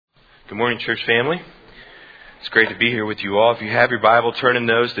Good morning, church family. It's great to be here with you all. If you have your Bible, turn in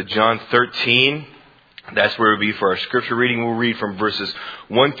those to John 13. That's where we'll be for our scripture reading. We'll read from verses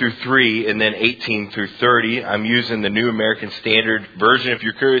 1 through 3 and then 18 through 30. I'm using the New American Standard Version, if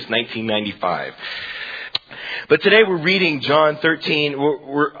you're curious, 1995. But today we're reading John 13.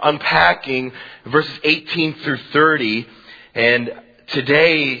 We're unpacking verses 18 through 30. And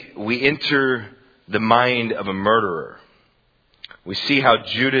today we enter the mind of a murderer. We see how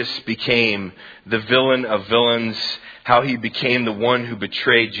Judas became the villain of villains, how he became the one who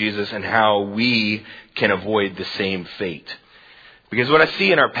betrayed Jesus, and how we can avoid the same fate. Because what I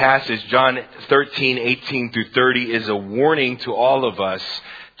see in our passage, John 13, 18 through 30, is a warning to all of us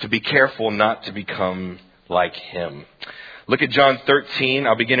to be careful not to become like him. Look at John 13.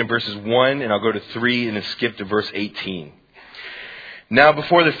 I'll begin in verses 1 and I'll go to 3 and then skip to verse 18. Now,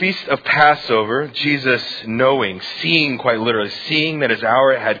 before the feast of Passover, Jesus, seeing that his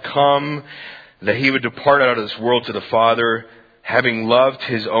hour had come, that he would depart out of this world to the Father, having loved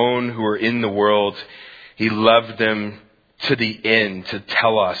his own who were in the world, he loved them to the end, to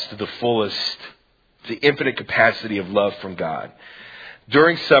tell us to the fullest, the infinite capacity of love from God.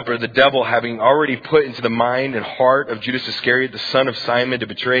 During supper, the devil, having already put into the mind and heart of Judas Iscariot, the son of Simon, to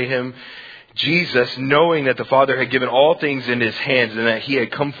betray him, Jesus, knowing that the Father had given all things in his hands and that he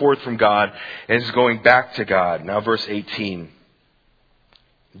had come forth from God and is going back to God. Now verse 18.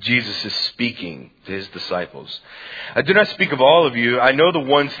 Jesus is speaking to his disciples. I do not speak of all of you. I know the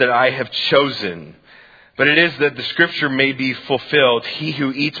ones that I have chosen. But it is that the scripture may be fulfilled. He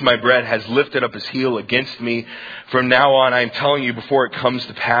who eats my bread has lifted up his heel against me. From now on, I am telling you before it comes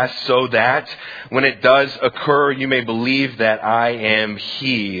to pass, so that when it does occur, you may believe that I am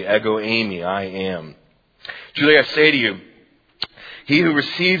he. Ego eimi, I am. Truly I say to you, he who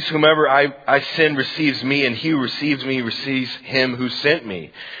receives whomever I send receives me, and he who receives me receives him who sent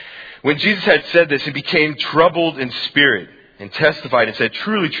me. When Jesus had said this, he became troubled in spirit and testified and said,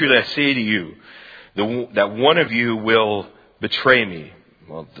 Truly, truly, I say to you, that one of you will betray me.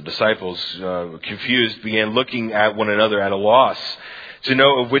 Well, the disciples, confused, began looking at one another at a loss to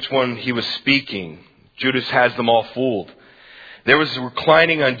know of which one he was speaking. Judas has them all fooled. There was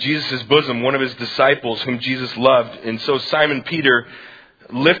reclining on Jesus' bosom one of his disciples whom Jesus loved. And so Simon Peter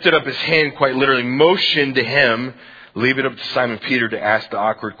lifted up his hand, quite literally, motioned to him, leave it up to Simon Peter to ask the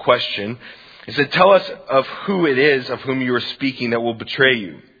awkward question. He said, Tell us of who it is of whom you are speaking that will betray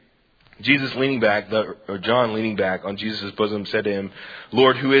you. John leaning back on Jesus' bosom said to him,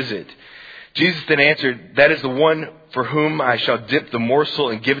 Lord, who is it? Jesus then answered, That is the one for whom I shall dip the morsel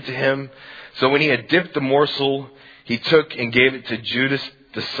and give it to him. So when he had dipped the morsel, he took and gave it to Judas,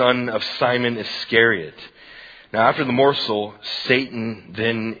 the son of Simon Iscariot. Now after the morsel, Satan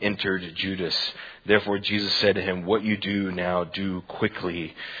then entered Judas. Therefore Jesus said to him, What you do now, do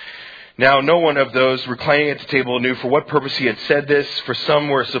quickly. Now, no one of those reclining at the table knew for what purpose he had said this. For some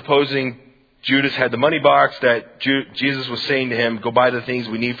were supposing Judas had the money box, that Jesus was saying to him, Go buy the things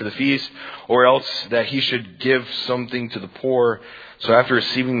we need for the feast, or else that he should give something to the poor. So after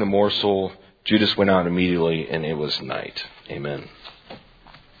receiving the morsel, Judas went out immediately, and it was night. Amen.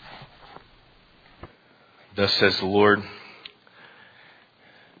 Thus says the Lord.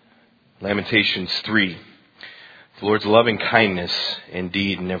 Lamentations 3. The Lord's loving kindness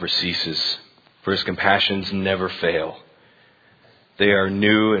indeed never ceases, for his compassions never fail. They are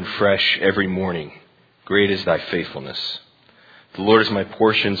new and fresh every morning. Great is thy faithfulness. The Lord is my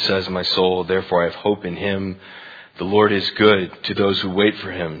portion, says my soul, therefore I have hope in him. The Lord is good to those who wait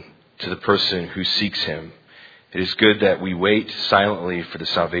for him, to the person who seeks him. It is good that we wait silently for the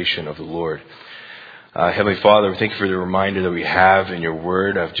salvation of the Lord. Heavenly Father, we thank you for the reminder that we have in your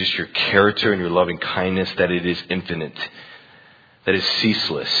word of just your character and your loving kindness, that it is infinite, that it is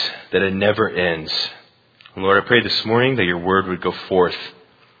ceaseless, that it never ends. And Lord, I pray this morning that your word would go forth.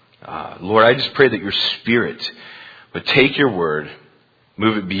 Lord, I just pray that your Spirit would take your word,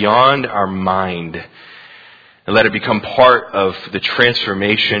 move it beyond our mind, and let it become part of the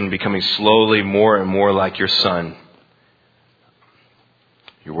transformation, becoming slowly more and more like your Son.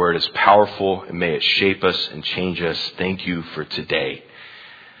 Your word is powerful, and may it shape us and change us. Thank you for today.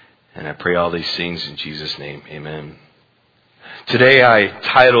 And I pray all these things in Jesus' name. Amen. Today I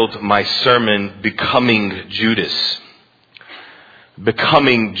titled my sermon, Becoming Judas.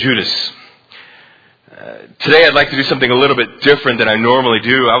 Becoming Judas. Today I'd like to do something a little bit different than I normally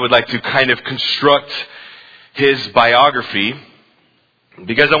do. I would like to kind of construct his biography,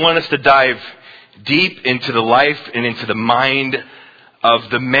 because I want us to dive deep into the life and into the mind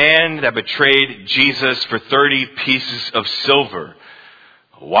of the man that betrayed Jesus for 30 pieces of silver.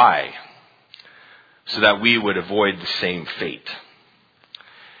 Why? So that we would avoid the same fate.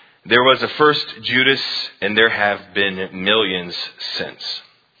 There was a first Judas, and there have been millions since.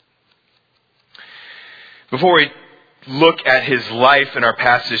 Before we look at his life in our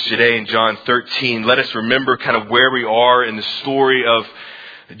passage today in John 13, let us remember kind of where we are in the story of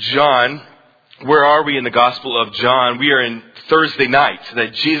John. Where are we in the Gospel of John? We are in Thursday night,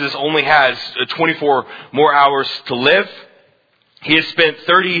 that Jesus only has 24 more hours to live. He has spent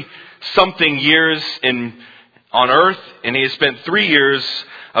 30-something years on earth, and he has spent 3 years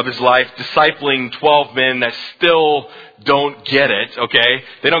of his life discipling 12 men that still don't get it, okay?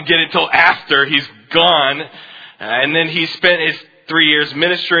 They don't get it till after he's gone. And then he spent his 3 years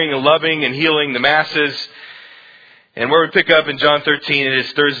ministering and loving and healing the masses. And where we pick up in John 13, it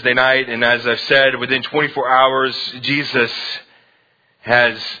is Thursday night, and as I've said, within 24 hours, Jesus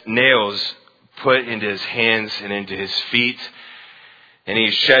has nails put into his hands and into his feet, and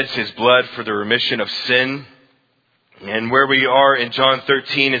he sheds his blood for the remission of sin. And where we are in John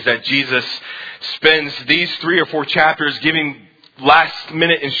 13 is that Jesus spends these 3 or 4 chapters giving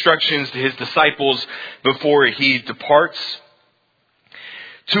last-minute instructions to his disciples before he departs.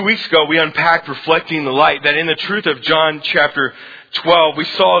 2 weeks ago, we unpacked Reflecting the Light, that in the truth of John chapter 12, we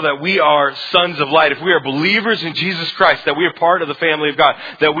saw that we are sons of light. If we are believers in Jesus Christ, that we are part of the family of God,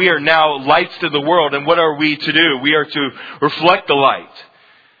 that we are now lights to the world. And what are we to do? We are to reflect the light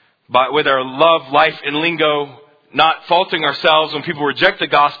with our love, life, and lingo, not faulting ourselves when people reject the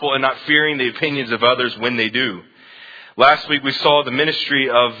gospel and not fearing the opinions of others when they do. Last week we saw the ministry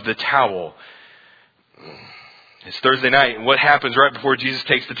of the towel. It's Thursday night, and what happens right before Jesus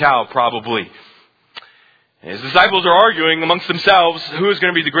takes the towel? Probably his disciples are arguing amongst themselves who is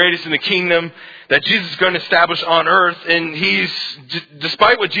going to be the greatest in the kingdom that Jesus is going to establish on earth. And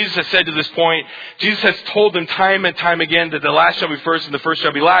despite what Jesus has said to this point, Jesus has told them time and time again that the last shall be first and the first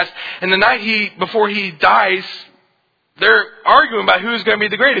shall be last. And the night before he dies, they're arguing about who's going to be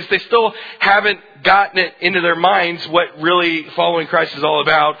the greatest. They still haven't gotten it into their minds what really following Christ is all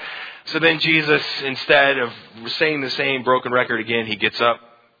about. So then Jesus, instead of saying the same broken record again, he gets up.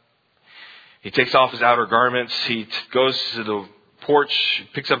 He takes off his outer garments. He goes to the porch,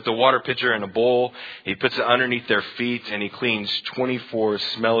 picks up the water pitcher and a bowl. He puts it underneath their feet, and he cleans 24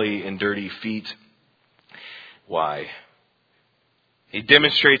 smelly and dirty feet. Why? He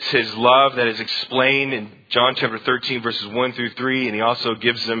demonstrates his love that is explained in John chapter 13, verses 1 through 3. And he also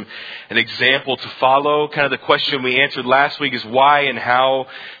gives them an example to follow. Kind of the question we answered last week is why and how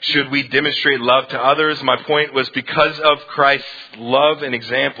should we demonstrate love to others? My point was because of Christ's love and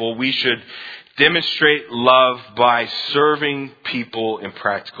example, we should demonstrate love by serving people in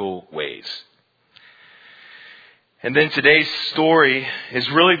practical ways. And then today's story is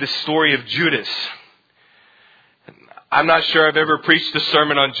really the story of Judas. I'm not sure I've ever preached a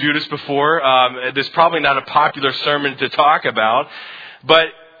sermon on Judas before. This is probably not a popular sermon to talk about, but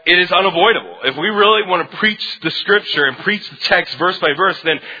it is unavoidable. If we really want to preach the scripture and preach the text verse by verse,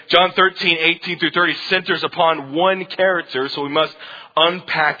 then John 13, 18 through 30 centers upon one character, so we must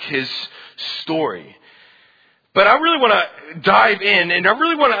unpack his story. But I really want to dive in, and I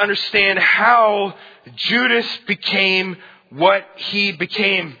really want to understand how Judas became what he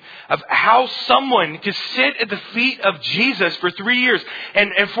became, of how someone could sit at the feet of Jesus for 3 years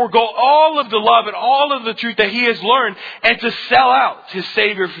and forego all of the love and all of the truth that he has learned and to sell out his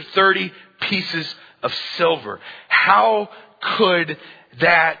Savior for 30 pieces of silver. How could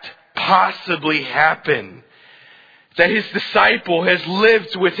that possibly happen? That his disciple has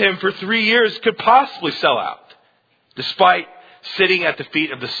lived with him for 3 years could possibly sell out, despite sitting at the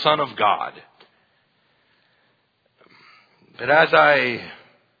feet of the Son of God. But as I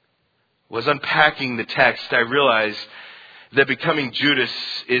was unpacking the text, I realized that becoming Judas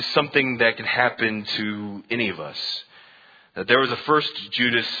is something that can happen to any of us. That there was a first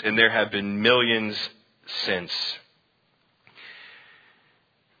Judas and there have been millions since.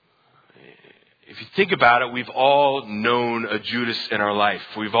 If you think about it, we've all known a Judas in our life.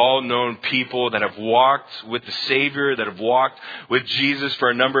 We've all known people that have walked with the Savior, that have walked with Jesus for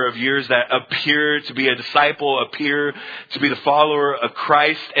a number of years, that appear to be a disciple, appear to be the follower of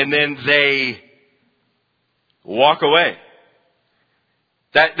Christ, and then they walk away.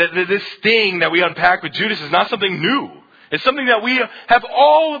 This thing that we unpack with Judas is not something new. It's something that we have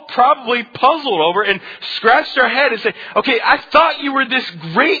all probably puzzled over and scratched our head and say, okay, I thought you were this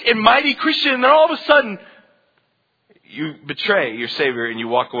great and mighty Christian, and then all of a sudden you betray your Savior and you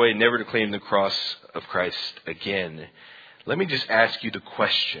walk away never to claim the cross of Christ again. Let me just ask you the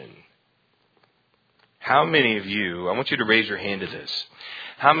question. How many of you, I want you to raise your hand to this.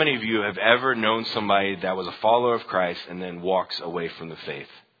 How many of you have ever known somebody that was a follower of Christ and then walks away from the faith?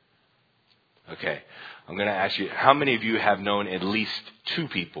 Okay. I'm going to ask you, how many of you have known at least 2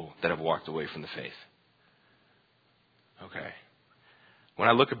 people that have walked away from the faith? Okay. When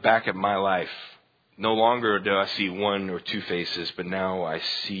I look back at my life, no longer do I see 1 or 2 faces, but now I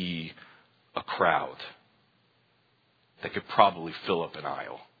see a crowd that could probably fill up an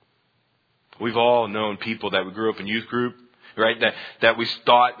aisle. We've all known people that we grew up in youth group, right? That we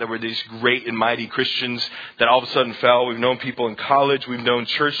thought that were these great and mighty Christians that all of a sudden fell. We've known people in college. We've known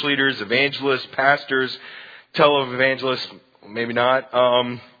church leaders, evangelists, pastors, televangelists, maybe not.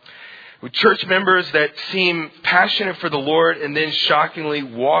 With church members that seem passionate for the Lord and then shockingly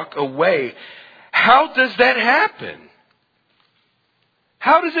walk away. How does that happen?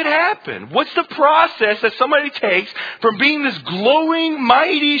 How does it happen? What's the process that somebody takes from being this glowing,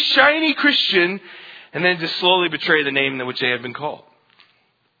 mighty, shiny Christian and then to slowly betray the name in which they have been called?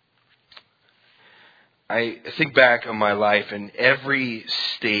 I think back on my life, and every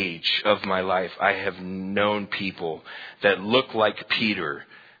stage of my life, I have known people that look like Peter,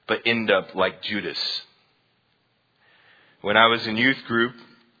 but end up like Judas. When I was in youth group,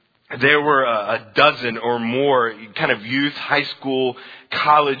 there were a dozen or more kind of youth, high school,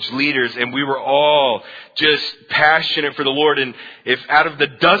 college leaders, and we were all just passionate for the Lord. And if out of the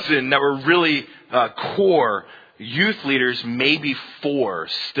dozen that were really core youth leaders, maybe 4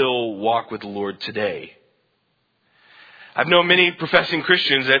 still walk with the Lord today. I've known many professing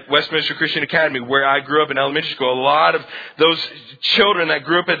Christians at Westminster Christian Academy, where I grew up in elementary school. A lot of those children that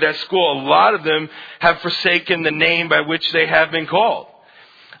grew up at that school, a lot of them have forsaken the name by which they have been called.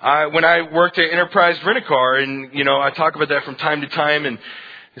 When I worked at Enterprise Rent-A-Car, and, I talk about that from time to time, and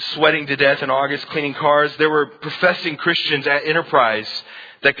sweating to death in August cleaning cars, there were professing Christians at Enterprise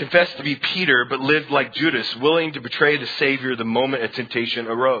that confessed to be Peter, but lived like Judas, willing to betray the Savior the moment a temptation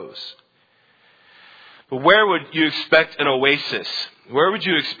arose. But where would you expect an oasis? Where would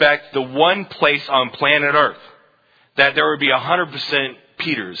you expect the one place on planet Earth that there would be 100%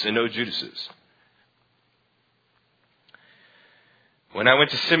 Peters and no Judases? When I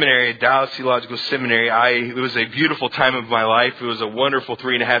went to seminary, at Dallas Theological Seminary, it was a beautiful time of my life. It was a wonderful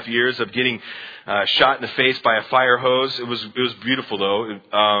 3.5 years of getting shot in the face by a fire hose. It was beautiful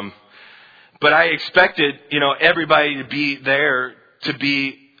though. But I expected, everybody to be there to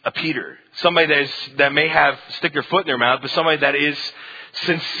be a Peter. Somebody that may have stick their foot in their mouth, but somebody that is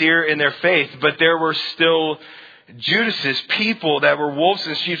sincere in their faith. But there were still Judases, people that were wolves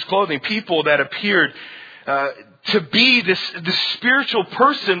in sheep's clothing, people that appeared to be this spiritual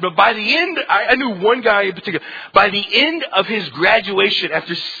person. But by the end, I knew one guy in particular. By the end of his graduation,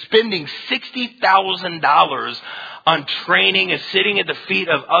 after spending $60,000 on training and sitting at the feet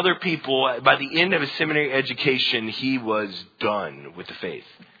of other people, by the end of his seminary education, he was done with the faith.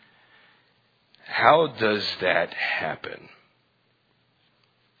 How does that happen?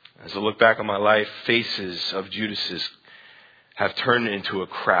 As I look back on my life, faces of Judases have turned into a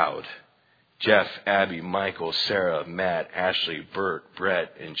crowd. Jeff, Abby, Michael, Sarah, Matt, Ashley, Bert,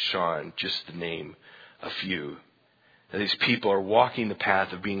 Brett, and Sean, just to name a few. And these people are walking the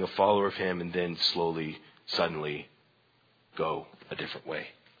path of being a follower of Him and then slowly, suddenly go a different way.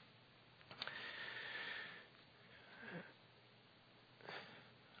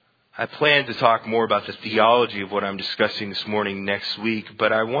 I plan to talk more about the theology of what I'm discussing this morning next week,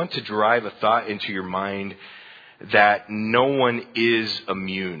 but I want to drive a thought into your mind that no one is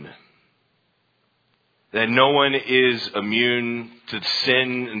immune. That no one is immune to the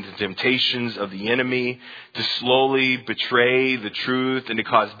sin and the temptations of the enemy to slowly betray the truth and to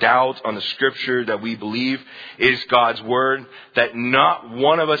cause doubt on the Scripture that we believe is God's Word. That not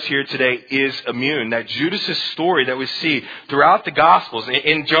one of us here today is immune. That Judas' story that we see throughout the Gospels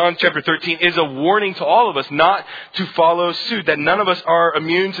in John chapter 13 is a warning to all of us not to follow suit. That none of us are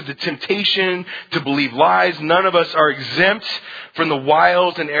immune to the temptation to believe lies. None of us are exempt from the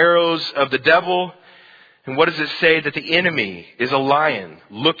wiles and arrows of the devil. And what does it say? That the enemy is a lion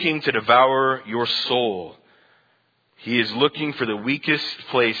looking to devour your soul. He is looking for the weakest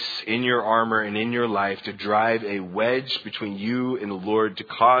place in your armor and in your life to drive a wedge between you and the Lord, to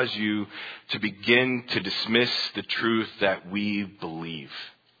cause you to begin to dismiss the truth that we believe.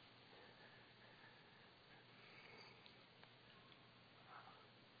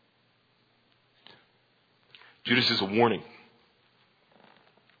 Judas is a warning.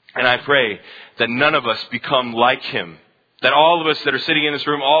 And I pray that none of us become like him. That all of us that are sitting in this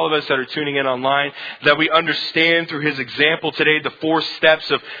room, all of us that are tuning in online, that we understand through his example today the 4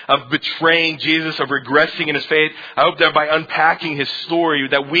 steps of betraying Jesus, of regressing in his faith. I hope that by unpacking his story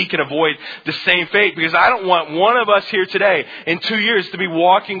that we can avoid the same fate. Because I don't want one of us here today in 2 years to be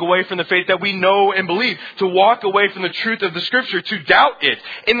walking away from the faith that we know and believe. To walk away from the truth of the Scripture, to doubt it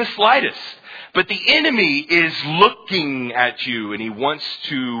in the slightest. But the enemy is looking at you, and he wants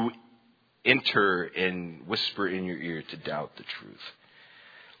to enter and whisper in your ear to doubt the truth.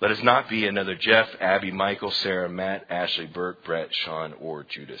 Let us not be another Jeff, Abby, Michael, Sarah, Matt, Ashley, Bert, Brett, Sean, or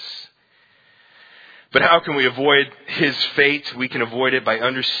Judas. But how can we avoid his fate? We can avoid it by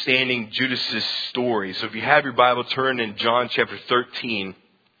understanding Judas's story. So if you have your Bible, turn in John chapter 13.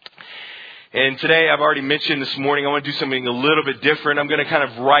 And today, I've already mentioned this morning, I want to do something a little bit different. I'm going to kind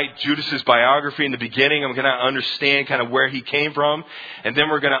of write Judas's biography in the beginning. I'm going to understand kind of where he came from. And then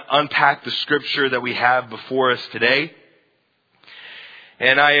we're going to unpack the scripture that we have before us today.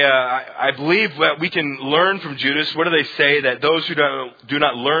 And I believe that we can learn from Judas. What do they say? That those who do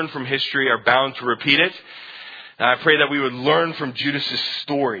not learn from history are bound to repeat it. And I pray that we would learn from Judas's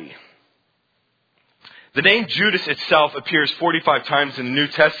story. The name Judas itself appears 45 times in the New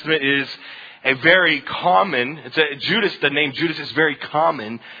Testament. It is a very common, the name Judas is very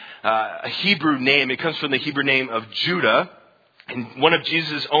common, a Hebrew name. It comes from the Hebrew name of Judah. And one of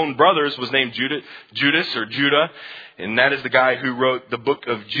Jesus' own brothers was named Judas or Judah. And that is the guy who wrote the book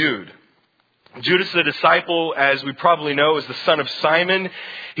of Jude. Judas, the disciple, as we probably know, is the son of Simon.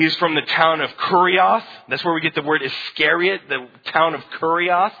 He is from the town of Kerioth. That's where we get the word Iscariot, the town of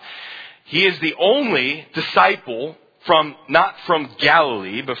Kerioth. He is the only disciple not from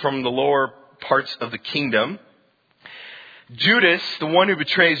Galilee, but from the lower parts of the kingdom. Judas, the one who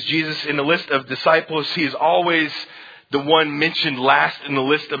betrays Jesus in the list of disciples, he is always the one mentioned last in the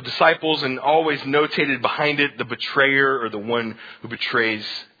list of disciples and always notated behind it, the betrayer or the one who betrays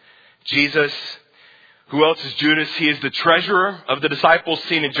Jesus. Who else is Judas? He is the treasurer of the disciples,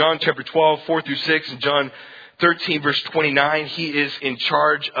 seen in John chapter 12, 4 through 6, and John 13, verse 29. He is in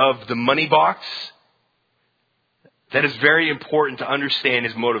charge of the money box. That is very important to understand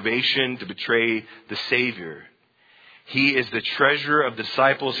his motivation to betray the Savior. He is the treasurer of the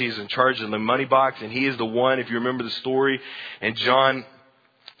disciples. He is in charge of the money box. And he is the one, if you remember the story, and John,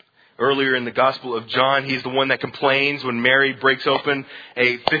 earlier in the Gospel of John, he's the one that complains when Mary breaks open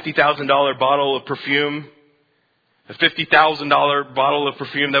a $50,000 bottle of perfume. A $50,000 bottle of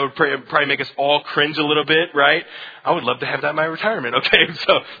perfume that would probably make us all cringe a little bit, right? I would love to have that in my retirement, okay?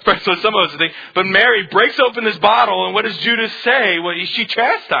 So some of us think. But Mary breaks open this bottle, and what does Judas say? Well, she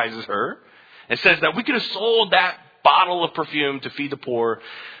chastises her and says that we could have sold that bottle of perfume to feed the poor.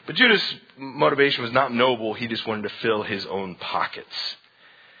 But Judas' motivation was not noble. He just wanted to fill his own pockets.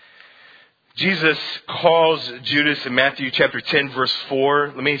 Jesus calls Judas in Matthew chapter 10, verse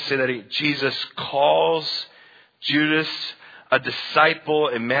 4. Let me say that again. Jesus calls Judas a disciple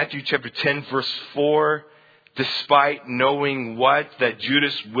in Matthew chapter 10, verse 4, despite knowing what? That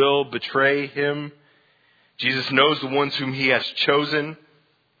Judas will betray him. Jesus knows the ones whom he has chosen.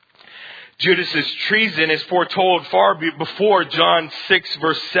 Judas' treason is foretold far before John 6,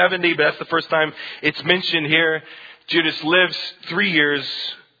 verse 70, but that's the first time it's mentioned here. Judas lives 3 years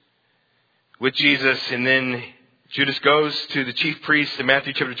with Jesus, and then Judas goes to the chief priest in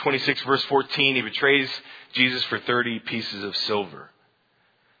Matthew chapter 26, verse 14. He betrays Jesus for 30 pieces of silver.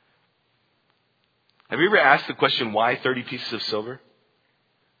 Have you ever asked the question, why 30 pieces of silver?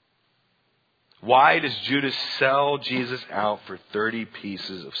 Why does Judas sell Jesus out for 30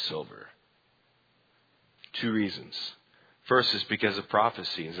 pieces of silver? 2 reasons. First is because of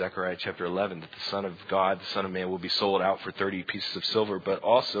prophecy in Zechariah chapter 11 that the Son of God, the Son of Man, will be sold out for 30 pieces of silver. But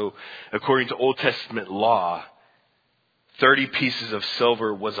also, according to Old Testament law, 30 pieces of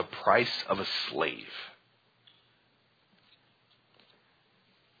silver was a price of a slave.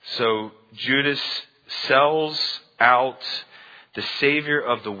 So Judas sells out the Savior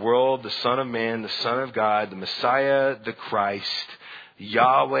of the world, the Son of Man, the Son of God, the Messiah, the Christ,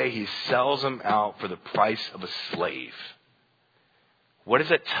 Yahweh. He sells him out for the price of a slave. What does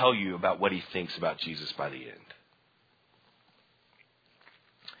that tell you about what he thinks about Jesus by the end?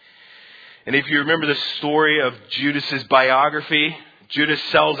 And if you remember the story of Judas's biography, Judas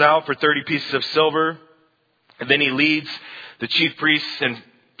sells out for 30 pieces of silver, and then he leads the chief priests and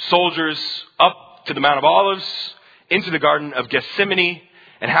soldiers up to the Mount of Olives, into the Garden of Gethsemane.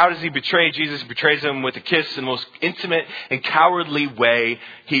 And how does he betray Jesus? He betrays him with a kiss in the most intimate and cowardly way.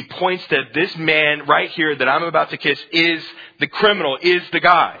 He points to this man right here that I'm about to kiss is the criminal, is the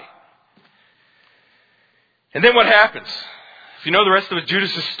guy. And then what happens? If you know the rest of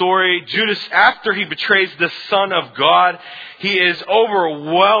Judas' story, Judas, after he betrays the Son of God, he is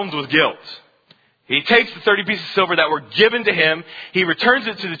overwhelmed with guilt. He takes the 30 pieces of silver that were given to him. He returns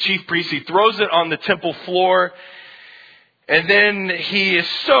it to the chief priest. He throws it on the temple floor. And then he is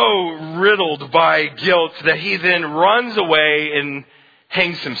so riddled by guilt that he then runs away and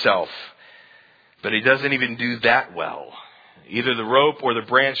hangs himself. But he doesn't even do that well. Either the rope or the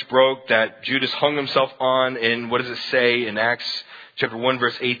branch broke that Judas hung himself on. And what does it say in Acts chapter 1,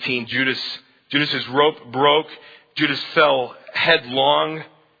 verse 18? Judas's rope broke. Judas fell headlong.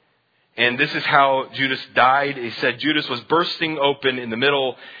 And this is how Judas died. He said Judas was bursting open in the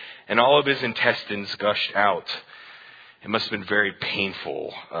middle and all of his intestines gushed out. It must have been very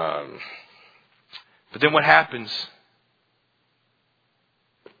painful. But then what happens?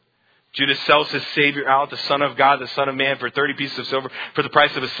 Judas sells his Savior out, the Son of God, the Son of Man, for 30 pieces of silver for the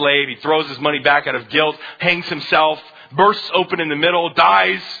price of a slave. He throws his money back out of guilt, hangs himself, bursts open in the middle,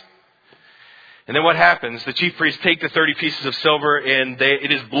 dies. And then what happens? The chief priests take the 30 pieces of silver and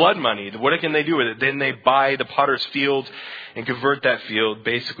it is blood money. What can they do with it? Then they buy the potter's field and convert that field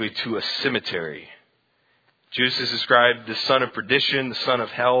basically to a cemetery. Judas is described the son of perdition, the son of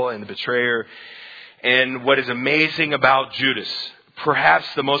hell, and the betrayer. And what is amazing about Judas, perhaps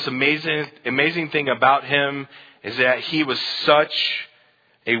the most amazing thing about him, is that he was such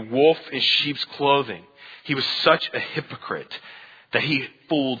a wolf in sheep's clothing. He was such a hypocrite that he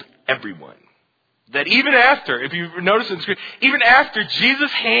fooled everyone. That even after, if you notice in the screen, even after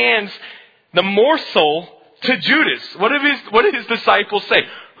Jesus hands the morsel to Judas, what did his disciples say?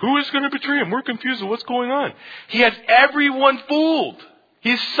 Who is going to betray him? We're confused with what's going on. He has everyone fooled.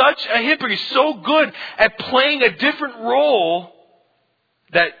 He's such a hypocrite. He's so good at playing a different role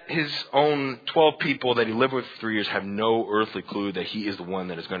that his own 12 people that he lived with for 3 years have no earthly clue that he is the one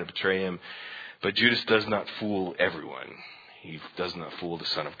that is going to betray him. But Judas does not fool everyone. He does not fool the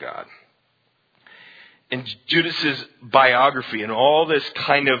Son of God. In Judas's biography and all this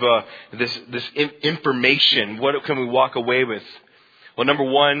kind of this information, what can we walk away with? Well, number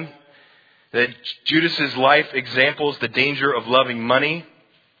one, that Judas's life examples the danger of loving money.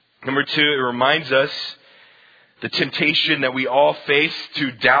 Number two, it reminds us the temptation that we all face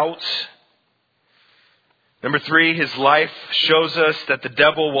to doubt. Number three, his life shows us that the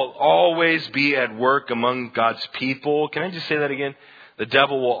devil will always be at work among God's people. Can I just say that again? The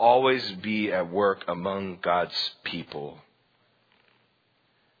devil will always be at work among God's people.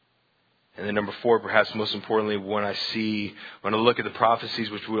 And then number four, perhaps most importantly, when I look at the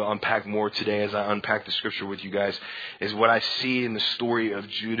prophecies, which we'll unpack more today as I unpack the scripture with you guys, is what I see in the story of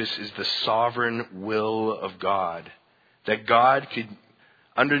Judas is the sovereign will of God. That God could,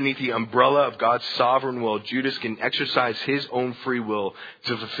 underneath the umbrella of God's sovereign will, Judas can exercise his own free will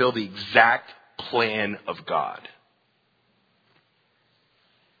to fulfill the exact plan of God.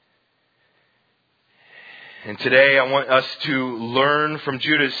 And today I want us to learn from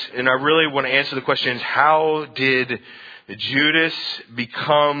Judas, and I really want to answer the question, how did Judas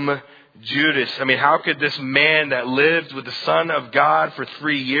become Judas? I mean, how could this man that lived with the Son of God for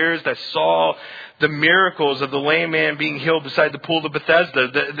 3 years, that saw the miracles of the lame man being healed beside the pool of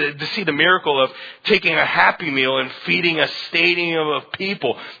Bethesda, to see the miracle of taking a Happy Meal and feeding a stadium of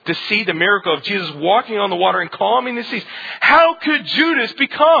people, to see the miracle of Jesus walking on the water and calming the seas, how could Judas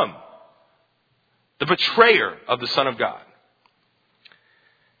become the betrayer of the Son of God?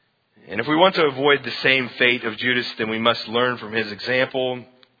 And if we want to avoid the same fate of Judas, then we must learn from his example,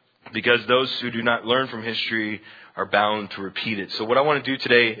 because those who do not learn from history are bound to repeat it. So what I want to do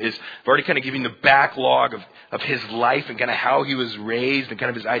today is, I've already kind of given the backlog of his life and kind of how he was raised and kind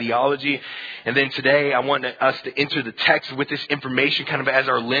of his ideology. And then today I want us to enter the text with this information kind of as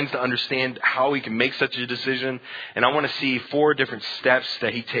our lens to understand how he can make such a decision. And I want to see 4 different steps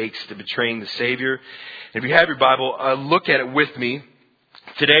that he takes to betraying the Savior. And if you have your Bible, look at it with me.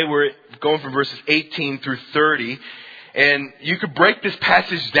 Today we're going from verses 18 through 30. And you could break this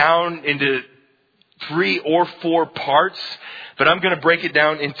passage down into 3 or 4 parts, but I'm going to break it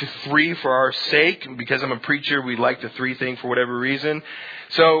down into 3 for our sake. Because I'm a preacher, we like the 3 thing for whatever reason.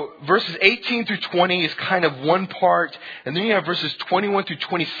 So verses 18 through 20 is kind of one part, and then you have verses 21 through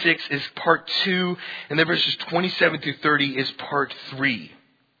 26 is part 2, and then verses 27 through 30 is part 3.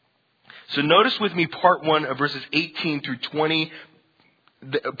 So notice with me part 1 of verses 18 through 20.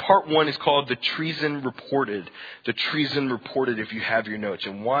 Part 1 is called the treason reported. The treason reported, if you have your notes.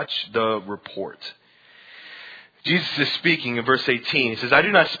 And watch the report. Jesus is speaking in verse 18. He says, I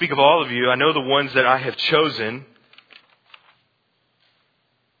do not speak of all of you. I know the ones that I have chosen.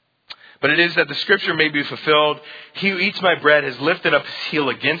 But it is that the scripture may be fulfilled. He who eats my bread has lifted up his heel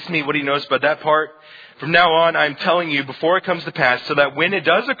against me. What do you notice about that part? From now on, I am telling you before it comes to pass, so that when it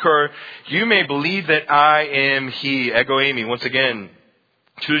does occur, you may believe that I am he. Ego eimi. Once again,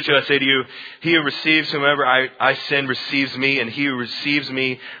 truly I say to you, he who receives whomever I send receives me, and he who receives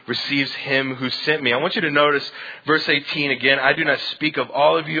me receives him who sent me. I want you to notice verse 18 again. I do not speak of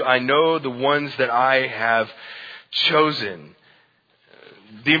all of you. I know the ones that I have chosen.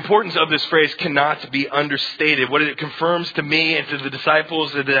 the importance of this phrase cannot be understated. What it confirms to me and to the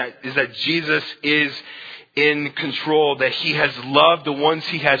disciples is that Jesus is in control, that he has loved the ones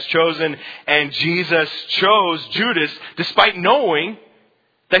he has chosen, and Jesus chose Judas despite knowing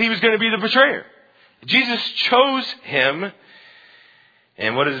that he was going to be the betrayer. Jesus chose him.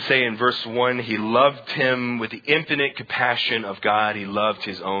 And what does it say in verse 1? He loved him with the infinite compassion of God. He loved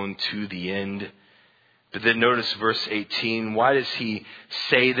his own to the end. But then notice verse 18. Why does he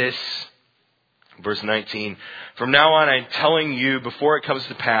say this? Verse 19. From now on, I'm telling you before it comes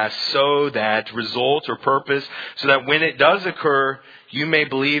to pass, so that result or purpose, so that when it does occur, you may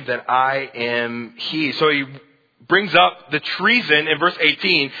believe that I am he. So he brings up the treason in verse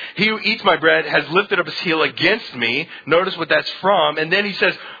 18. He who eats my bread has lifted up his heel against me. Notice what that's from. And then he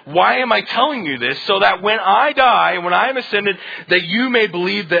says, why am I telling you this? So that when I die, when I am ascended, that you may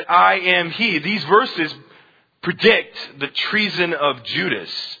believe that I am he. These verses predict the treason of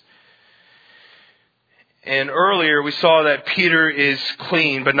Judas. And earlier we saw that Peter is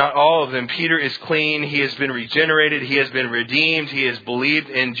clean, but not all of them. Peter is clean. He has been regenerated. He has been redeemed. He has believed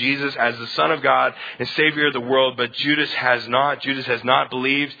in Jesus as the Son of God and Savior of the world. But Judas has not. Judas has not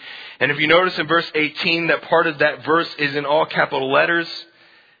believed. And if you notice in verse 18, that part of that verse is in all capital letters.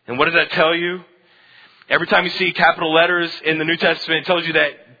 And what does that tell you? Every time you see capital letters in the New Testament, it tells you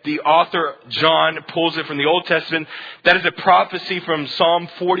that the author, John, pulls it from the Old Testament. That is a prophecy from Psalm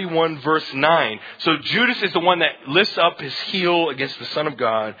 41, verse 9. So Judas is the one that lifts up his heel against the Son of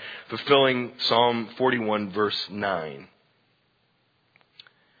God, fulfilling Psalm 41, verse 9.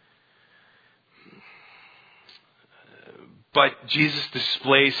 But Jesus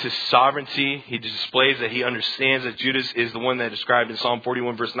displays his sovereignty. He displays that he understands that Judas is the one that described in Psalm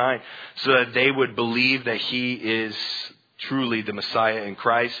 41, verse 9, so that they would believe that he is truly the Messiah in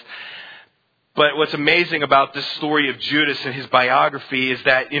Christ. But what's amazing about this story of Judas and his biography is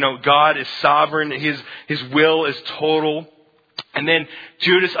that, God is sovereign. His will is total. And then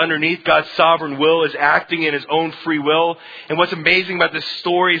Judas, underneath God's sovereign will, is acting in his own free will. And what's amazing about this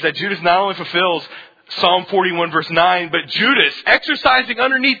story is that Judas not only fulfills Psalm 41 verse 9, but Judas, exercising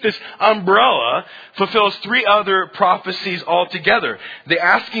underneath this umbrella, fulfills 3 other prophecies altogether. The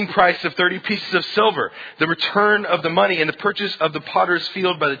asking price of 30 pieces of silver, the return of the money, and the purchase of the potter's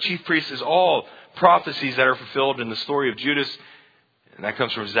field by the chief priests is all prophecies that are fulfilled in the story of Judas. And that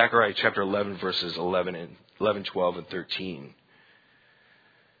comes from Zechariah chapter 11 verses 11, 12, and 13.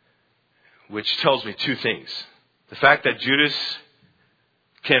 Which tells me 2 things. The fact that Judas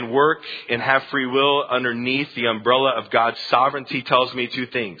can work and have free will underneath the umbrella of God's sovereignty tells me 2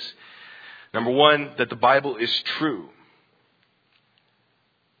 things. Number 1, that the Bible is true.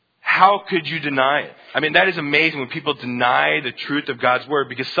 How could you deny it? I mean, that is amazing when people deny the truth of God's word,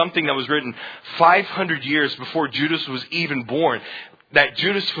 because something that was written 500 years before Judas was even born, that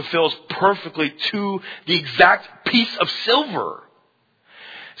Judas fulfills perfectly to the exact piece of silver.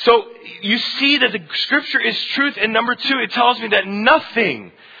 So you see that the scripture is truth. And number 2, it tells me that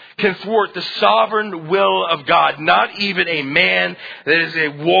nothing can thwart the sovereign will of God. Not even a man that is a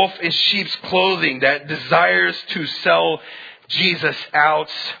wolf in sheep's clothing that desires to sell Jesus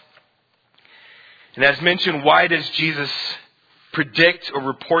out. And as mentioned, why does Jesus predict or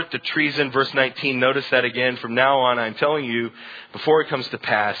report the treason? Verse 19, notice that again. From now on, I'm telling you, before it comes to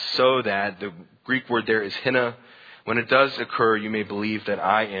pass, so that, the Greek word there is hina, when it does occur, you may believe that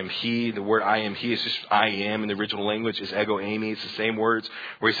I am he. The word I am he is just I am in the original language, is ego eimi. It's the same words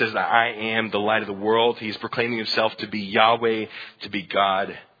where he says that I am the light of the world. He's proclaiming himself to be Yahweh, to be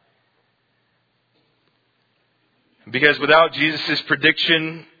God. Because without Jesus'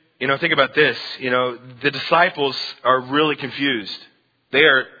 prediction, think about this. The disciples are really confused. They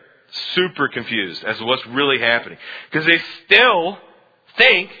are super confused as to what's really happening. Because they still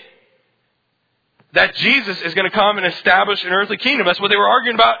think that Jesus is going to come and establish an earthly kingdom. That's what they were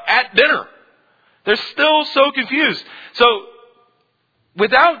arguing about at dinner. They're still so confused. So,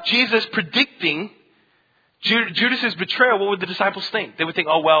 without Jesus predicting Judas' betrayal, what would the disciples think? They would think,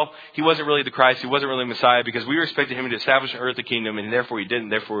 he wasn't really the Christ. He wasn't really Messiah, because we were expecting him to establish an earthly kingdom, and therefore he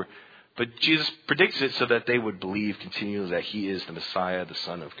didn't. But Jesus predicts it so that they would believe continually that he is the Messiah, the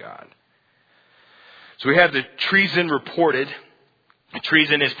Son of God. So we have the treason reported.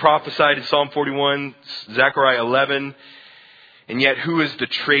 Treason is prophesied in Psalm 41, Zechariah 11. And yet, who is the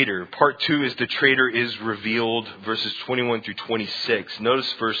traitor? Part 2 is the traitor is revealed, verses 21 through 26.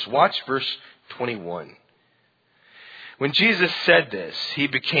 Watch verse 21. When Jesus said this, he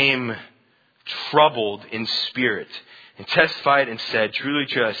became troubled in spirit and testified and said, truly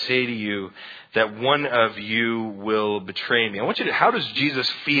I say to you that one of you will betray me. How does Jesus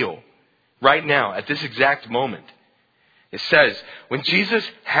feel right now at this exact moment? It says, when Jesus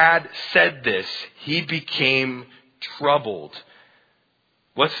had said this, he became troubled.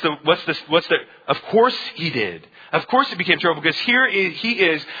 Of course he did. Of course he became troubled, because he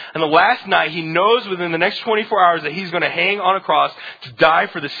is, on the last night, he knows within the next 24 hours that he's going to hang on a cross to die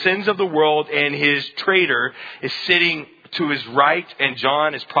for the sins of the world, and his traitor is sitting to his right, and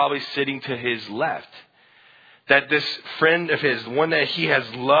John is probably sitting to his left. That this friend of his, the one that he has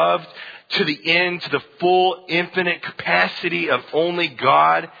loved to the end, to the full infinite capacity of only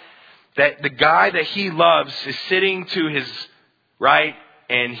God, that the guy that he loves is sitting to his right,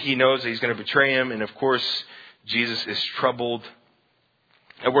 and he knows that he's going to betray him. And of course, Jesus is troubled.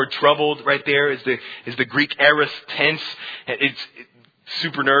 The word troubled right there is the Greek aorist tense. It's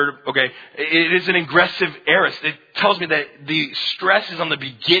super nerd. Okay. It is an aggressive aorist. It tells me that the stress is on the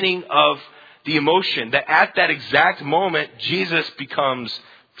beginning of the emotion, that at that exact moment, Jesus becomes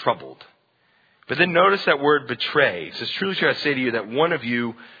troubled. But then notice that word betray. It says, truly I say to you that one of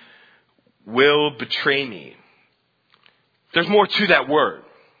you will betray me. There's more to that word.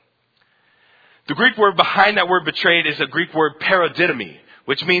 The Greek word behind that word betrayed is a Greek word paradidomi,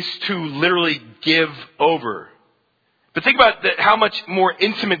 which means to literally give over. But think about how much more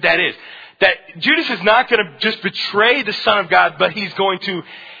intimate that is. That Judas is not going to just betray the Son of God, but he's going to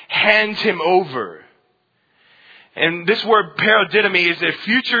hand him over. And this word paradidomi is a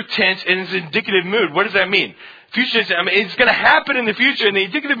future tense and is an indicative mood. What does that mean? Future tense, it's going to happen in the future, and the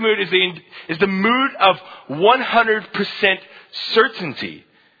indicative mood is the mood of 100% certainty.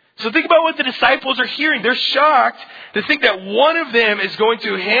 So think about what the disciples are hearing. They're shocked to think that one of them is going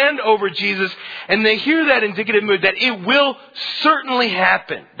to hand over Jesus, and they hear that indicative mood, that it will certainly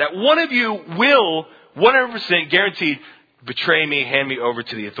happen. That one of you will 100% guaranteed betray me, hand me over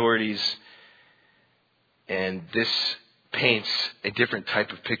to the authorities. And this paints a different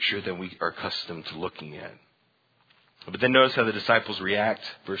type of picture than we are accustomed to looking at. But then notice how the disciples react.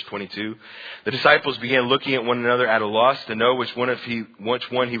 Verse 22. The disciples began looking at one another at a loss to know which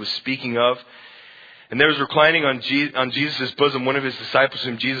one he was speaking of. And there was reclining on Jesus' bosom one of his disciples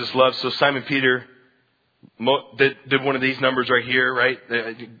whom Jesus loved. So Simon Peter did one of these numbers right here, right?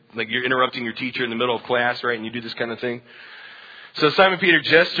 Like you're interrupting your teacher in the middle of class, right? And you do this kind of thing. So Simon Peter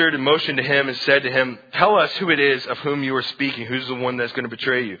gestured and motioned to him and said to him, tell us who it is of whom you are speaking. Who's the one that's going to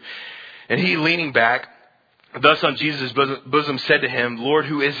betray you? And he, leaning back, thus on Jesus' bosom, said to him, Lord,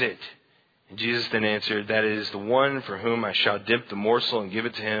 who is it? And Jesus then answered, that is the one for whom I shall dip the morsel and give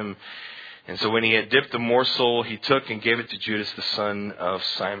it to him. And so when he had dipped the morsel, he took and gave it to Judas, the son of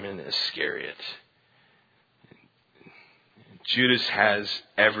Simon Iscariot. Judas has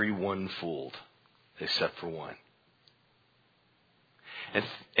everyone fooled except for one.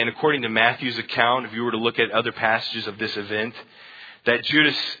 And according to Matthew's account, if you were to look at other passages of this event, that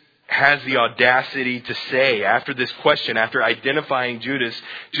Judas has the audacity to say, after this question, after identifying Judas,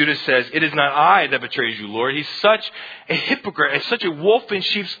 Judas says, it is not I that betrays you, Lord. He's such a hypocrite, and such a wolf in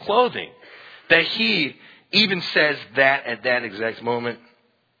sheep's clothing, that he even says that at that exact moment.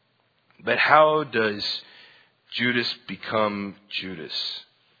 But how does Judas become Judas?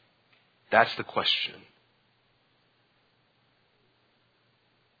 That's the question.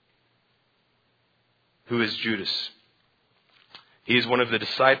 Who is Judas? He is one of the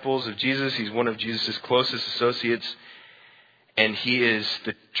disciples of Jesus. He's one of Jesus' closest associates. And he is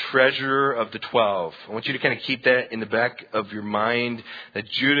the treasurer of the 12. I want you to kind of keep that in the back of your mind, that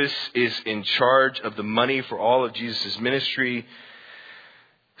Judas is in charge of the money for all of Jesus' ministry.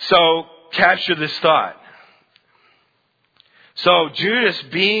 So, capture this thought. So, Judas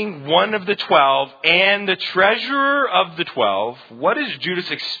being one of the 12 and the treasurer of the 12, what does Judas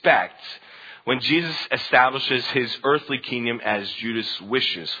expect when Jesus establishes his earthly kingdom as Judas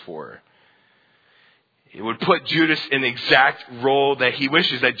wishes for? It would put Judas in the exact role that he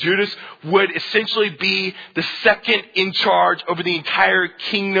wishes. That Judas would essentially be the second in charge over the entire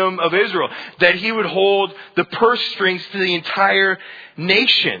kingdom of Israel. That he would hold the purse strings to the entire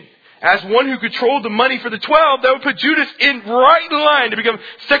nation. As one who controlled the money for the 12, that would put Judas right in line to become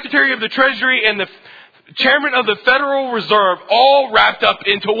Secretary of the Treasury and the Chairman of the Federal Reserve, all wrapped up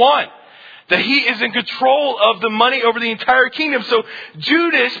into one. That he is in control of the money over the entire kingdom. So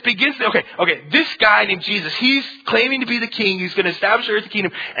Judas begins to, okay, this guy named Jesus, he's claiming to be the king. He's going to establish the earthly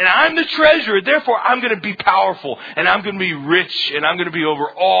kingdom. And I'm the treasurer. Therefore, I'm going to be powerful. And I'm going to be rich. And I'm going to be over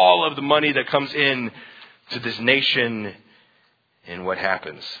all of the money that comes in to this nation. And what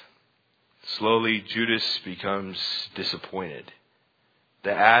happens? Slowly, Judas becomes disappointed.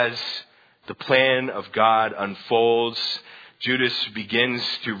 That as the plan of God unfolds Judas begins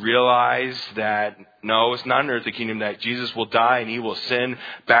to realize that, no, it's not an earthly kingdom, that Jesus will die and he will ascend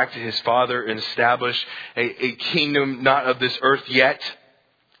back to his Father and establish a kingdom not of this earth yet.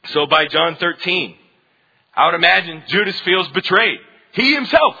 So by John 13, I would imagine Judas feels betrayed. He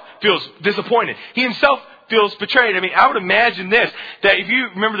himself feels disappointed. He himself feels betrayed. I mean, I would imagine this, that if you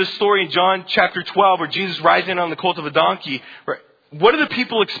remember the story in John chapter 12 where Jesus rides in on the colt of a donkey, what do the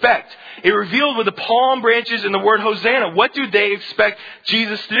people expect? It revealed with the palm branches and the word Hosanna. What do they expect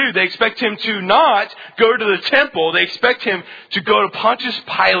Jesus to do? They expect him to not go to the temple. They expect him to go to Pontius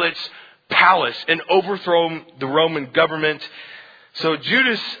Pilate's palace and overthrow the Roman government. So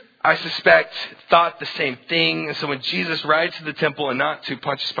Judas, I suspect, thought the same thing. And so when Jesus rides to the temple and not to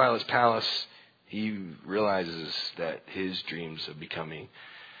Pontius Pilate's palace, he realizes that his dreams of becoming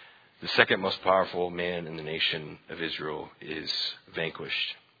the second most powerful man in the nation of Israel is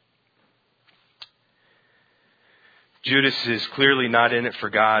vanquished. Judas is clearly not in it for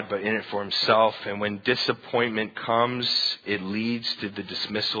God, but in it for himself. And when disappointment comes, it leads to the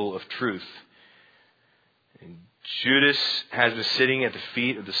dismissal of truth. And Judas has been sitting at the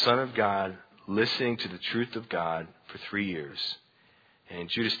feet of the Son of God, listening to the truth of God for 3 years. And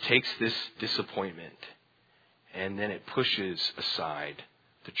Judas takes this disappointment, and then it pushes aside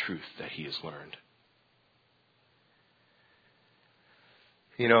the truth that he has learned.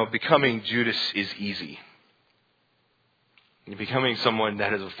 You know, becoming Judas is easy. Becoming someone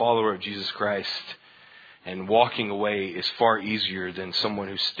that is a follower of Jesus Christ and walking away is far easier than someone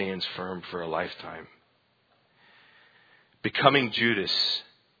who stands firm for a lifetime. Becoming Judas,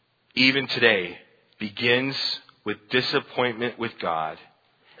 even today, begins with disappointment with God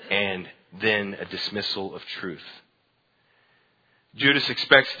and then a dismissal of truth. Judas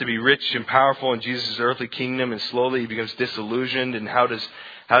expects to be rich and powerful in Jesus' earthly kingdom, and slowly he becomes disillusioned. And how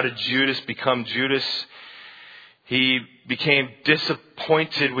did Judas become Judas? He became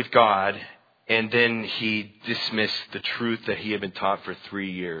disappointed with God, and then he dismissed the truth that he had been taught for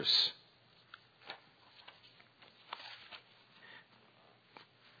 3 years.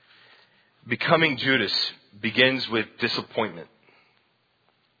 Becoming Judas begins with disappointment,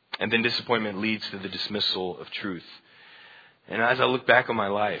 and then disappointment leads to the dismissal of truth. And as I look back on my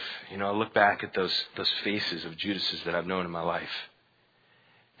life, I look back at those faces of Judases that I've known in my life.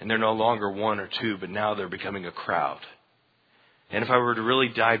 And they're no longer one or two, but now they're becoming a crowd. And if I were to really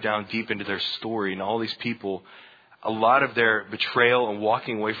dive down deep into their story and all these people, a lot of their betrayal and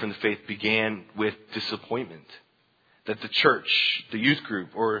walking away from the faith began with disappointment. That the church, the youth group,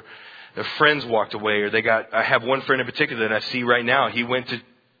 or their friends walked away, or I have one friend in particular that I see right now. He went to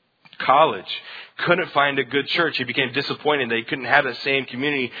college, couldn't find a good church. He became disappointed that he couldn't have the same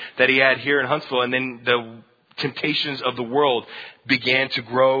community that he had here in Huntsville. And then the temptations of the world began to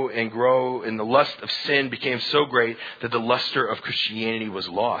grow and grow, and the lust of sin became so great that the luster of Christianity was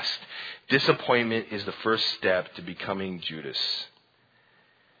lost. Disappointment is the first step to becoming Judas.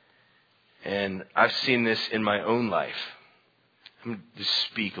 And I've seen this in my own life. I'm going to just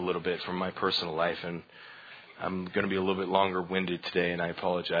speak a little bit from my personal life, and I'm going to be a little bit longer-winded today, and I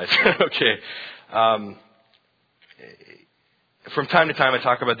apologize. Okay. From time to time, I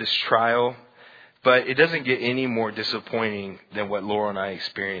talk about this trial, but it doesn't get any more disappointing than what Laura and I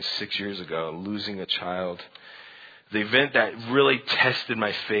experienced 6 years ago, losing a child. The event that really tested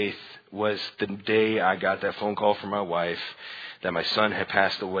my faith was the day I got that phone call from my wife that my son had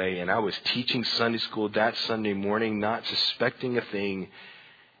passed away, and I was teaching Sunday school that Sunday morning, not suspecting a thing.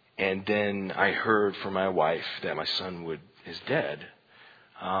 And then I heard from my wife that my son is dead.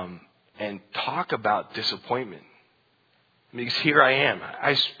 And talk about disappointment. Because here I am.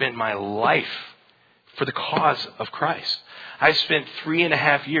 I spent my life for the cause of Christ. I spent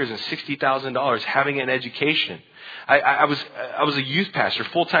 3.5 years and $60,000 having an education. I was a youth pastor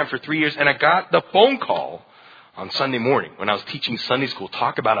full-time for 3 years, and I got the phone call on Sunday morning when I was teaching Sunday school.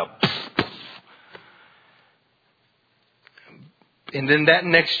 Talk about And then that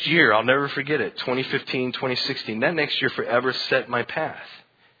next year, I'll never forget it, 2015, 2016, that next year forever set my path.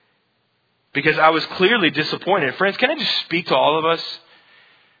 Because I was clearly disappointed. Friends, can I just speak to all of us?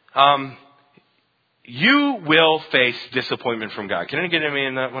 You will face disappointment from God. Can I get me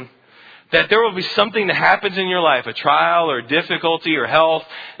in that one? That there will be something that happens in your life, a trial or difficulty or health,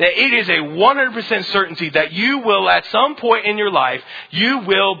 that it is a 100% certainty that you will, at some point in your life, you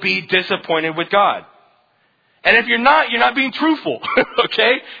will be disappointed with God. And if you're not being truthful,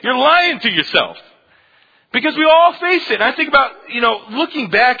 okay? You're lying to yourself. Because we all face it. And I think about, looking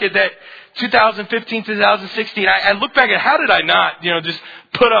back at that 2015, 2016, I look back at how did I not, just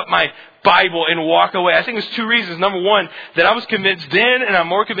put up my Bible and walk away. I think there's 2 reasons. Number one, that I was convinced then, and I'm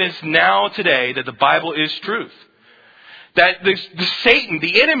more convinced now today, that the Bible is truth. That the Satan,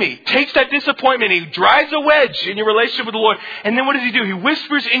 the enemy, takes that disappointment, he drives a wedge in your relationship with the Lord, and then what does he do? He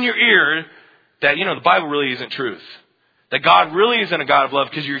whispers in your ear that, the Bible really isn't truth. That God really isn't a God of love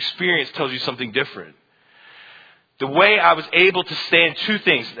because your experience tells you something different. The way I was able to stand two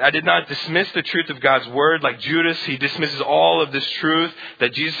things. I did not dismiss the truth of God's word like Judas. He dismisses all of this truth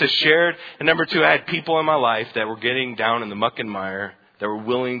that Jesus has shared. And number two, I had people in my life that were getting down in the muck and mire, that were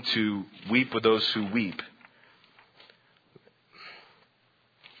willing to weep with those who weep.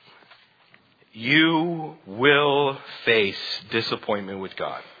 You will face disappointment with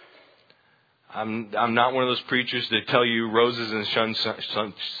God. I'm not one of those preachers that tell you roses and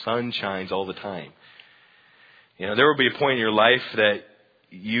sunshines all the time. There will be a point in your life that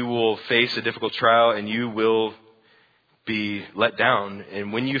you will face a difficult trial and you will be let down.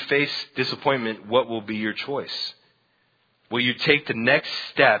 And when you face disappointment, what will be your choice? Will you take the next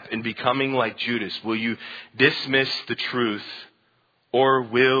step in becoming like Judas? Will you dismiss the truth? Or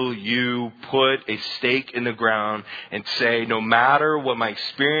will you put a stake in the ground and say, no matter what my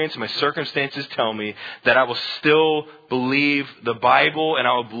experience, my circumstances tell me, that I will still believe the Bible and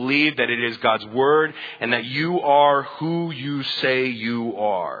I will believe that it is God's word and that you are who you say you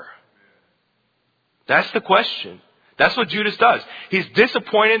are? That's the question. That's what Judas does. He's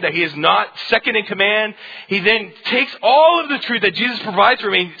disappointed that he is not second in command. He then takes all of the truth that Jesus provides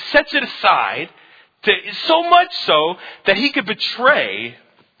for him and sets it aside. So much so that he could betray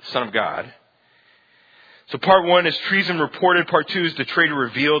the Son of God. So part one is treason reported. Part two is the traitor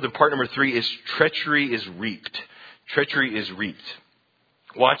revealed. And part number three is treachery is reaped. Treachery is reaped.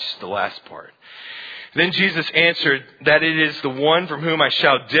 Watch the last part. Then Jesus answered that it is the one from whom I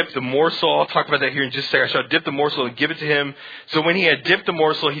shall dip the morsel. I'll talk about that here in just a second. I shall dip the morsel and give it to him. So when he had dipped the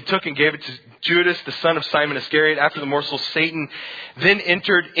morsel, he took and gave it to Judas, the son of Simon Iscariot. After the morsel, Satan then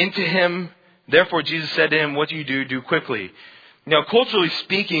entered into him. Therefore, Jesus said to him, what do? Do quickly. Now, culturally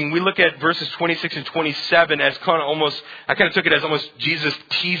speaking, we look at verses 26 and 27 as I took it as almost Jesus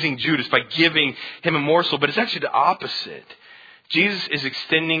teasing Judas by giving him a morsel, but it's actually the opposite. Jesus is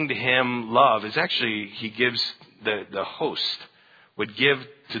extending to him love. It's actually, he gives the host would give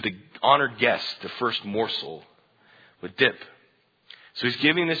to the honored guest the first morsel, would dip. So he's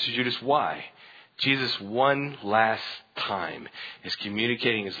giving this to Judas. Why? Jesus, one last time, is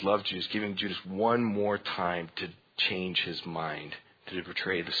communicating his love to Judas, giving Judas one more time to change his mind, to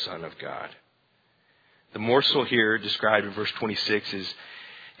betray the Son of God. The morsel here described in verse 26 is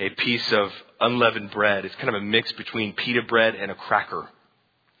a piece of unleavened bread. It's kind of a mix between pita bread and a cracker.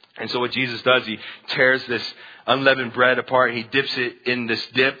 And so what Jesus does, he tears this unleavened bread apart. He dips it in this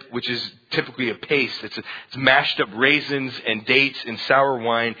dip, which is typically a paste. It's mashed up raisins and dates and sour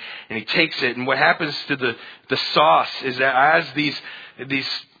wine. And he takes it. And what happens to the sauce is that as these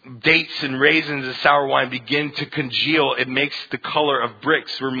dates and raisins and sour wine begin to congeal, it makes the color of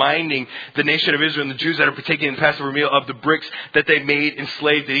bricks, reminding the nation of Israel and the Jews that are partaking in the Passover meal of the bricks that they made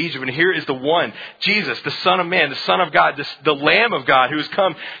enslaved in Egypt. And here is the one, Jesus, the Son of Man, the Son of God, the Lamb of God who has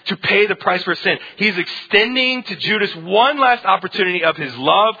come to pay the price for sin. He's extending to Judas one last opportunity of his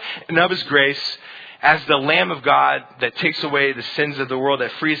love and of his grace as the Lamb of God that takes away the sins of the world,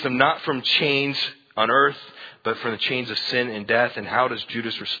 that frees them not from chains on earth, but from the chains of sin and death. And how does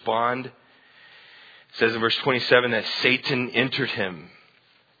Judas respond? It says in verse 27 that Satan entered him.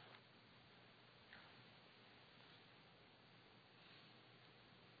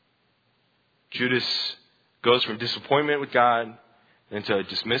 Judas goes from disappointment with God into a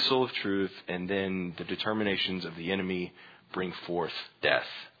dismissal of truth, and then the determinations of the enemy bring forth death.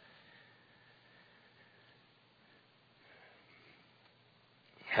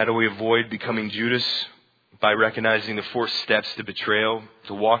 How do we avoid becoming Judas? By recognizing the 4 steps to betrayal,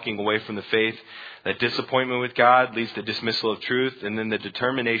 to walking away from the faith. That disappointment with God leads to dismissal of truth, and then the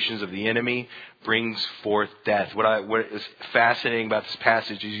determinations of the enemy brings forth death. What is fascinating about this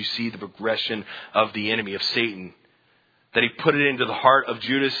passage is you see the progression of the enemy, of Satan. That he put it into the heart of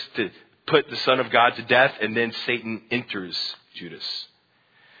Judas to put the Son of God to death, and then Satan enters Judas.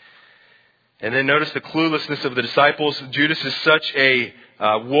 And then notice the cluelessness of the disciples. Judas is such a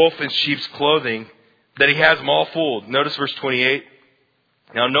wolf in sheep's clothing that he has them all fooled. Notice verse 28.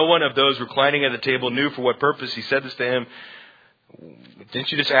 Now no one of those reclining at the table knew for what purpose he said this to him.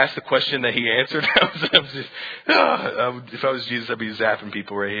 Didn't you just ask the question that he answered? If I was Jesus, I'd be zapping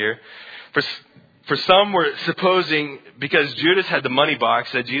people right here. For some were supposing, because Judas had the money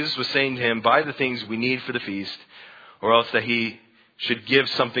box, that Jesus was saying to him, buy the things we need for the feast, or else that he should give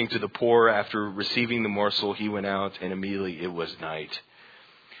something to the poor. After receiving the morsel, he went out, and immediately it was night.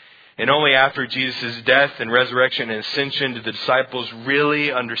 And only after Jesus' death and resurrection and ascension did the disciples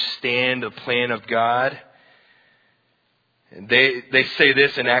really understand the plan of God. They say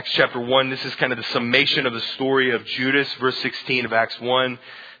this in Acts chapter 1. This is kind of the summation of the story of Judas. Verse 16 of Acts 1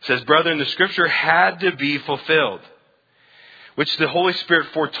 says, "Brethren, the scripture had to be fulfilled, which the Holy Spirit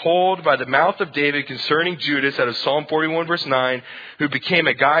foretold by the mouth of David concerning Judas," out of Psalm 41 verse 9, "who became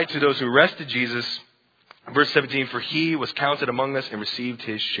a guide to those who arrested Jesus." Verse 17, "For he was counted among us and received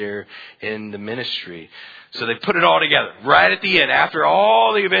his share in the ministry." So they put it all together. Right at the end, after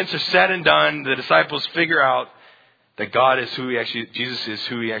all the events are said and done, the disciples figure out that Jesus is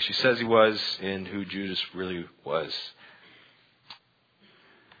who he actually says he was and who Judas really was.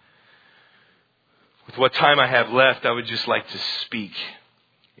 With what time I have left, I would just like to speak.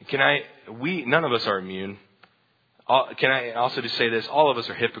 None of us are immune. Can I also just say this? All of us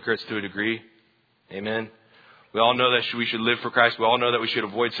are hypocrites to a degree. Amen. We all know that we should live for Christ. We all know that we should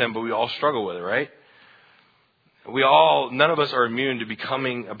avoid sin, but we all struggle with it, right? None of us are immune to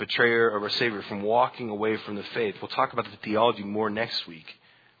becoming a betrayer of our Savior, from walking away from the faith. We'll talk about the theology more next week.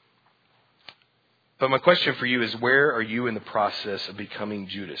 But my question for you is, where are you in the process of becoming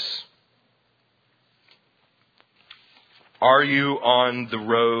Judas? Are you on the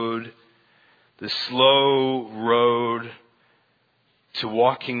road, the slow road to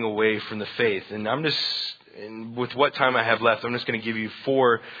walking away from the faith? And with what time I have left, I'm just going to give you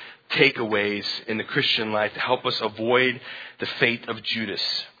 4 takeaways in the Christian life to help us avoid the fate of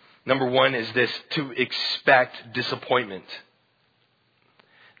Judas. Number 1 is this: to expect disappointment.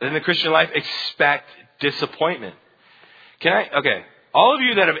 In the Christian life, expect disappointment. All of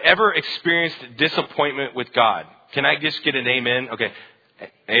you that have ever experienced disappointment with God, can I just get an amen? Okay.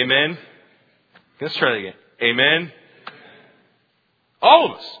 Amen. Let's try that again. Amen.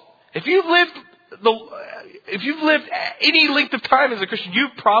 All of us. If you've lived any length of time as a Christian,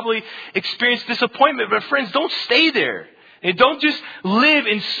 you've probably experienced disappointment. But friends, don't stay there. And don't just live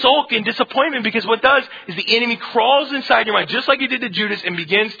and sulk in disappointment, because what does is the enemy crawls inside your mind, just like he did to Judas, and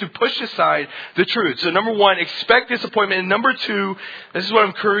begins to push aside the truth. So number 1, expect disappointment. And number 2, this is what I'm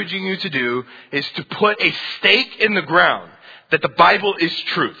encouraging you to do, is to put a stake in the ground that the Bible is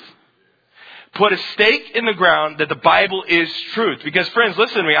truth. Put a stake in the ground that the Bible is truth. Because friends,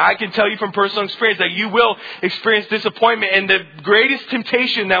 listen to me. I can tell you from personal experience that you will experience disappointment. And the greatest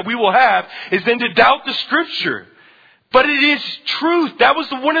temptation that we will have is then to doubt the Scripture. But it is truth. That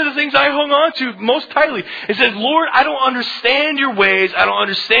was one of the things I hung on to most tightly. It says, Lord, I don't understand your ways. I don't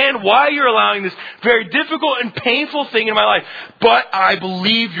understand why you're allowing this very difficult and painful thing in my life. But I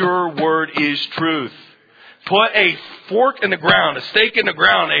believe your word is truth. Put a fork in the ground, a stake in the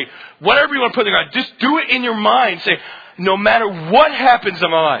ground, whatever you want to put in the ground. Just do it in your mind. Say, no matter what happens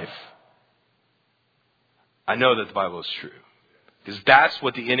in my life, I know that the Bible is true. Because that's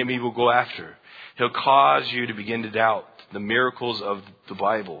what the enemy will go after. He'll cause you to begin to doubt the miracles of the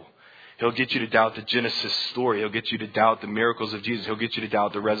Bible. He'll get you to doubt the Genesis story. He'll get you to doubt the miracles of Jesus. He'll get you to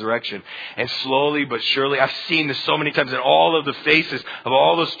doubt the resurrection. And slowly but surely, I've seen this so many times in all of the faces of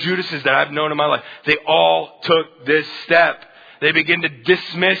all those Judases that I've known in my life. They all took this step. They begin to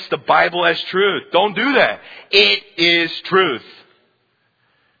dismiss the Bible as truth. Don't do that. It is truth.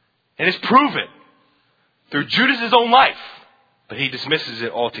 And it's proven through Judas' own life. But he dismisses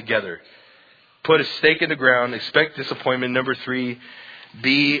it altogether. Put a stake in the ground. Expect disappointment. Number 3,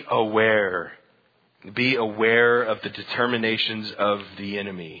 be aware. Be aware of the determinations of the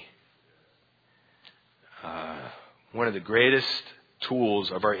enemy. One of the greatest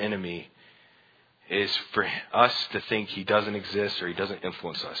tools of our enemy is for us to think he doesn't exist or he doesn't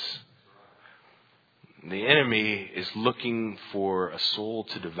influence us. The enemy is looking for a soul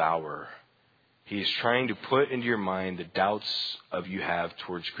to devour. He is trying to put into your mind the doubts of you have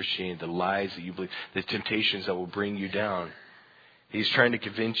towards Christianity, the lies that you believe, the temptations that will bring you down. He's trying to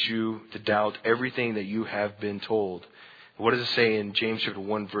convince you to doubt everything that you have been told. What does it say in James chapter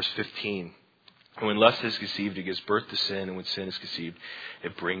 1, verse 15? When lust is conceived, it gives birth to sin, and when sin is conceived,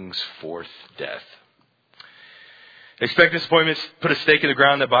 it brings forth death. Expect disappointments. Put a stake in the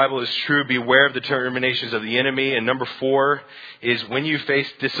ground. The Bible is true. Be aware of the determinations of the enemy. And number 4 is when you face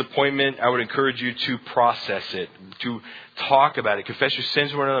disappointment, I would encourage you to process it, to talk about it. Confess your sins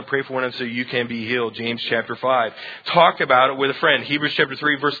to one another. Pray for one another so you can be healed. James chapter 5. Talk about it with a friend. Hebrews chapter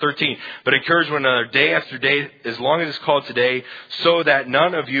 3, verse 13. But encourage one another day after day, as long as it's called today, so that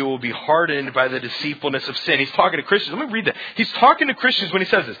none of you will be hardened by the deceitfulness of sin. He's talking to Christians. Let me read that. He's talking to Christians when he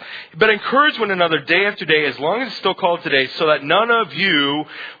says this. But encourage one another day after day, as long as it's still called today, so that none of you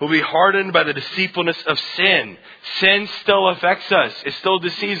will be hardened by the deceitfulness of sin. Sin still affects us. It still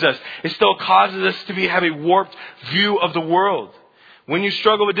deceives us. It still causes us to have a warped view of the world. When you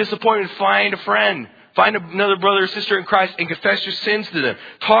struggle with disappointment, find a friend. Find another brother or sister in Christ and confess your sins to them.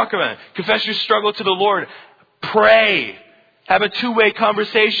 Talk about it. Confess your struggle to the Lord. Pray. Have a two-way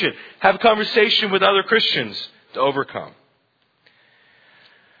conversation. Have a conversation with other Christians to overcome.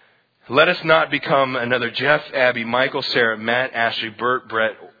 Let us not become another Jeff, Abby, Michael, Sarah, Matt, Ashley, Bert,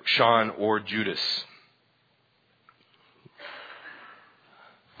 Brett, Sean, or Judas.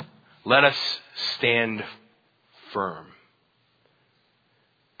 Let us stand firm,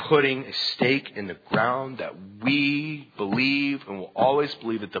 putting a stake in the ground that we believe and will always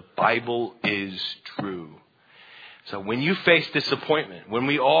believe that the Bible is true. So when you face disappointment, when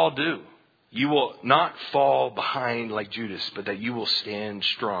we all do, you will not fall behind like Judas, but that you will stand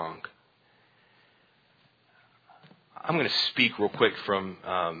strong. I'm going to speak real quick from,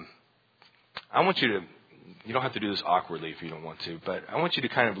 I want you to, you don't have to do this awkwardly if you don't want to, but I want you to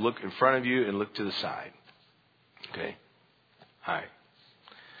kind of look in front of you and look to the side. Okay? All right.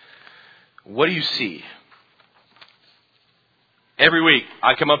 What do you see? Every week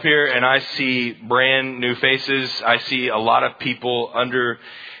I come up here and I see brand new faces. I see a lot of people under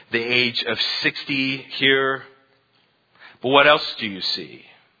the age of 60 here. But what else do you see?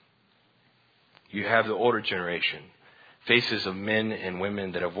 You have the older generation. Faces of men and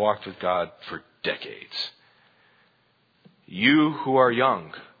women that have walked with God for decades. You who are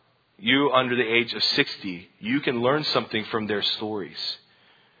young, you under the age of 60, you can learn something from their stories.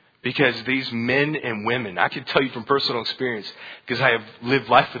 Because these men and women, I can tell you from personal experience, because I have lived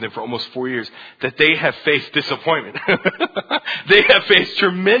life with them for almost 4 years, that they have faced disappointment. They have faced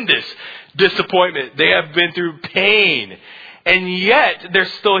tremendous disappointment. They have been through pain. And yet, they're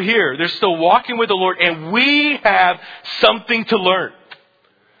still here. They're still walking with the Lord. And we have something to learn.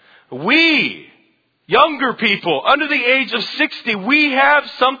 We, younger people, under the age of 60, we have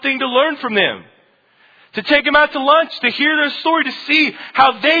something to learn from them. To take them out to lunch, to hear their story, to see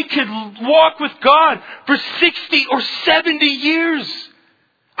how they could walk with God for 60 or 70 years.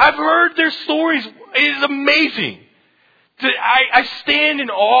 I've heard their stories. It is amazing. I stand in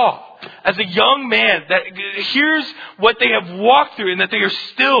awe as a young man that hears what they have walked through and that they are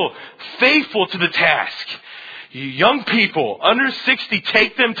still faithful to the task. You young people under 60,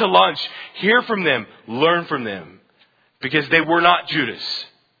 take them to lunch, hear from them, learn from them. Because they were not Judas.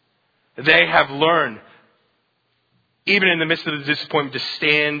 They have learned, even in the midst of the disappointment, to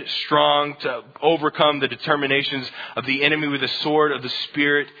stand strong, to overcome the determinations of the enemy with the sword of the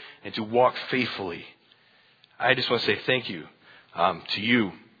Spirit, and to walk faithfully. I just want to say thank you to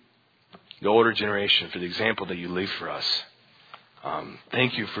you, the older generation, for the example that you leave for us.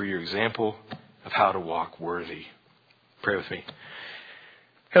 Thank you for your example of how to walk worthy. Pray with me.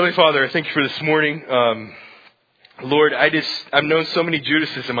 Heavenly Father, I thank you for this morning. Lord, I've known so many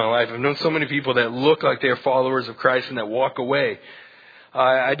Judases in my life. I've known so many people that look like they're followers of Christ and that walk away.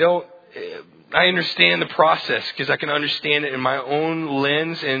 I understand the process because I can understand it in my own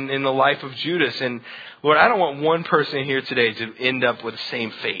lens and in the life of Judas. And Lord, I don't want one person here today to end up with the same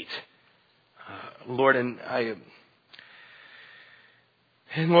fate. Lord,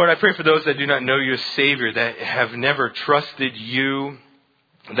 Lord, I pray for those that do not know you as Savior, that have never trusted you,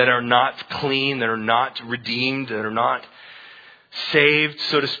 that are not clean, that are not redeemed, that are not saved,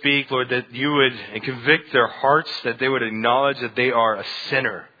 so to speak. Lord, that you would convict their hearts, that they would acknowledge that they are a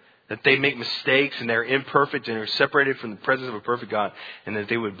sinner, that they make mistakes and they're imperfect and are separated from the presence of a perfect God, and that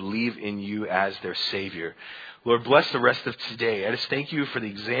they would believe in you as their Savior. Lord, bless the rest of today. I just thank you for the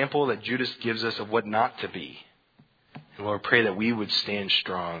example that Judas gives us of what not to be. And Lord, pray that we would stand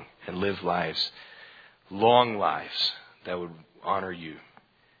strong and live lives, long lives, that would honor you.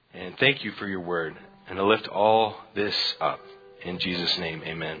 And thank you for your word. And I lift all this up. In Jesus' name,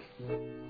 amen.